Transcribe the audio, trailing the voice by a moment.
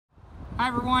Hi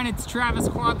everyone, it's Travis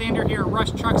Quadlander here at Rush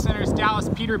Truck Center's Dallas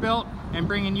Peterbilt and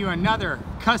bringing you another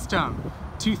custom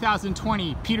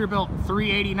 2020 Peterbilt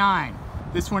 389.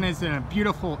 This one is in a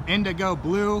beautiful indigo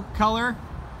blue color.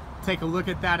 Take a look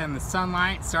at that in the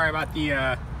sunlight. Sorry about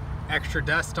the extra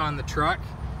dust on the truck,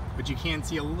 but you can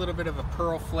see a little bit of a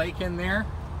pearl flake in there.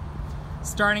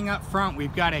 Starting up front,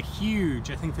 we've got a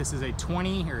huge, I think this is a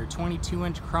 20 or 22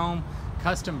 inch chrome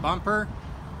custom bumper.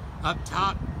 Up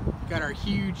top, got our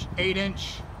huge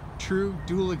 8-inch true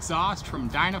dual exhaust from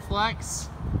DynaFlex.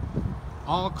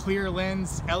 All clear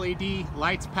lens LED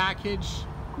lights package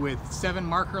with 7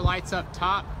 marker lights up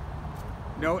top.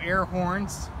 No air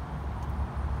horns.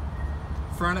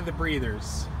 Front of the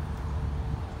breathers.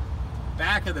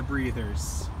 Back of the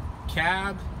breathers.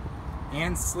 Cab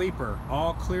and sleeper.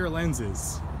 All clear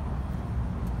lenses.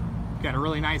 Got a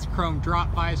really nice chrome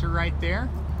drop visor right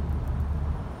there.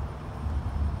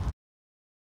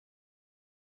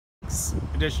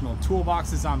 Additional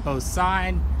toolboxes on both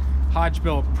sides.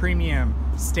 Hodge-built premium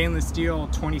stainless steel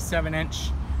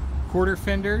 27-inch quarter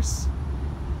fenders.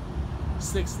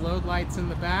 6 load lights in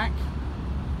the back.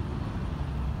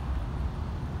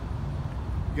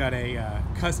 Got a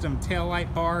custom tail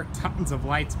light bar. Tons of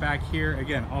lights back here.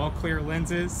 Again, all clear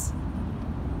lenses.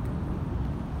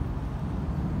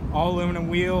 All aluminum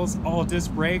wheels, all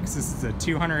disc brakes. This is a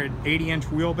 280-inch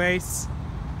wheelbase.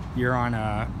 You're on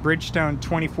a Bridgestone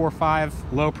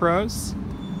 24.5 Low Pros.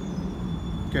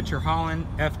 Got your Holland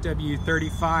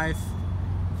FW35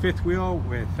 fifth wheel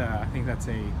with, I think that's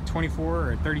a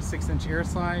 24 or 36-inch air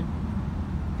slide.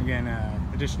 Again,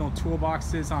 additional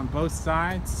toolboxes on both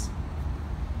sides.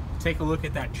 Take a look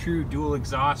at that true dual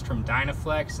exhaust from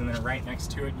DynaFlex, and then right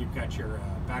next to it, you've got your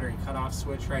battery cutoff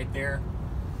switch right there.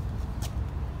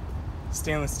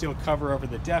 Stainless steel cover over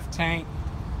the def tank.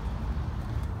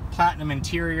 Platinum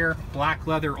interior, black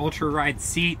leather UltraRide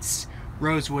seats,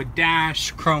 Rosewood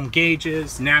dash, chrome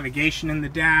gauges, navigation in the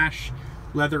dash,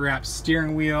 leather wrapped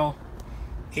steering wheel,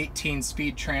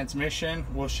 18-speed transmission.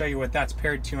 We'll show you what that's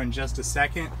paired to in just a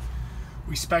second.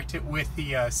 We spec'd it with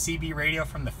the CB radio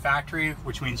from the factory,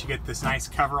 which means you get this nice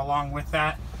cover along with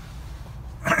that.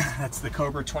 That's the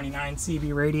Cobra 29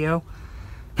 CB radio.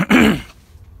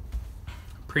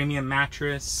 Premium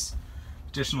mattress.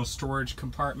 Additional storage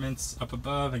compartments up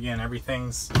above. Again,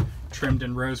 everything's trimmed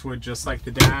in rosewood just like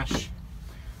the dash.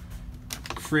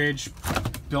 Fridge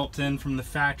built in from the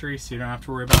factory, so you don't have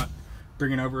to worry about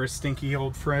bringing over a stinky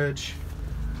old fridge.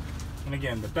 And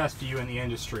again, the best view in the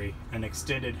industry, an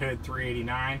extended hood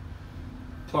 389.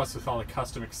 Plus with all the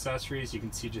custom accessories, you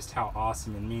can see just how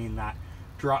awesome and mean that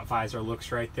drop visor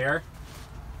looks right there.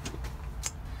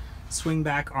 Swing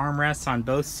back armrests on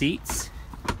both seats.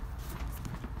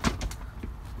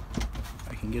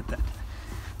 Can get that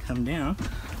come down.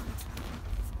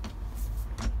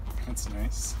 That's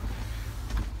nice.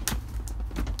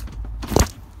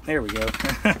 There we go.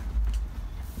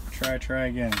 Try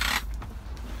again.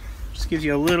 Just gives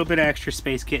you a little bit of extra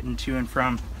space getting to and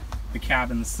from the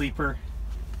cab and the sleeper.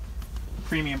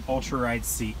 Premium UltraRide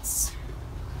seats.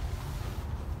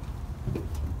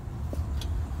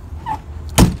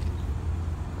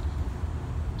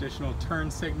 Additional turn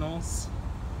signals.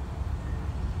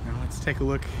 Now let's take a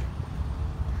look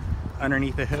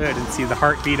underneath the hood and see the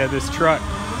heartbeat of this truck.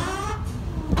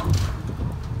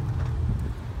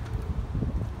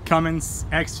 Cummins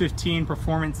X15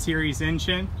 Performance Series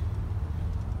engine.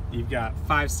 You've got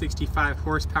 565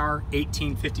 horsepower,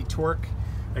 1850 torque.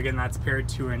 Again, that's paired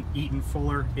to an Eaton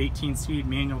Fuller 18-speed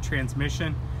manual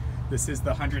transmission. This is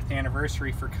the 100th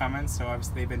anniversary for Cummins, so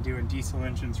obviously they've been doing diesel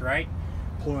engines right.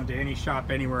 Pull into any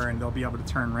shop anywhere and they'll be able to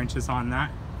turn wrenches on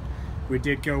that. We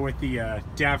did go with the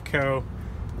Davco, I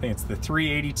think it's the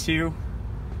 382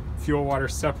 fuel water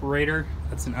separator.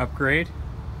 That's an upgrade.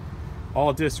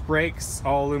 All disc brakes,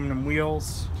 all aluminum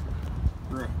wheels.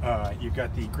 You've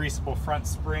got the greasable front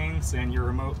springs and your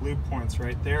remote lube points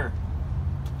right there.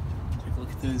 Take a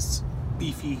look at those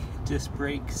beefy disc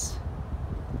brakes.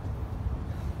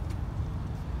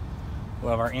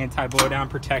 We'll have our anti-blowdown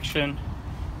protection.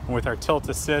 And with our tilt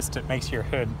assist, it makes your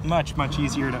hood much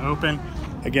easier to open.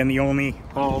 Again, the only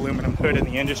all aluminum hood in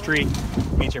the industry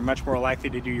means you're much more likely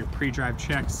to do your pre-drive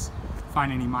checks,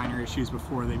 find any minor issues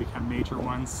before they become major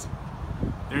ones.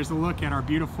 There's a look at our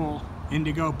beautiful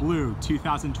Indigo Blue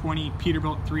 2020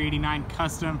 Peterbilt 389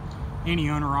 Custom, any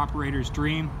owner-operator's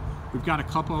dream. We've got a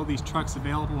couple of these trucks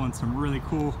available in some really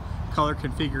cool color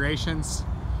configurations.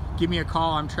 Give me a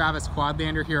call. I'm Travis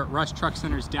Quadlander here at Rush Truck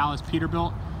Center's Dallas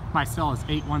Peterbilt. My cell is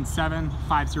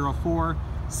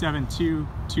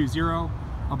 817-504-7220.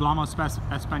 Hablamos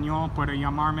Español, puede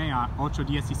llamarme a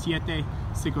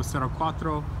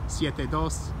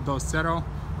 817-504-7220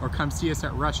 or come see us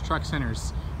at Rush Truck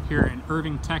Centers here in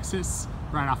Irving, Texas,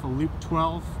 right off of Loop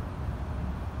 12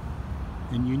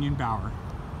 in Union Bower.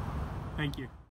 Thank you.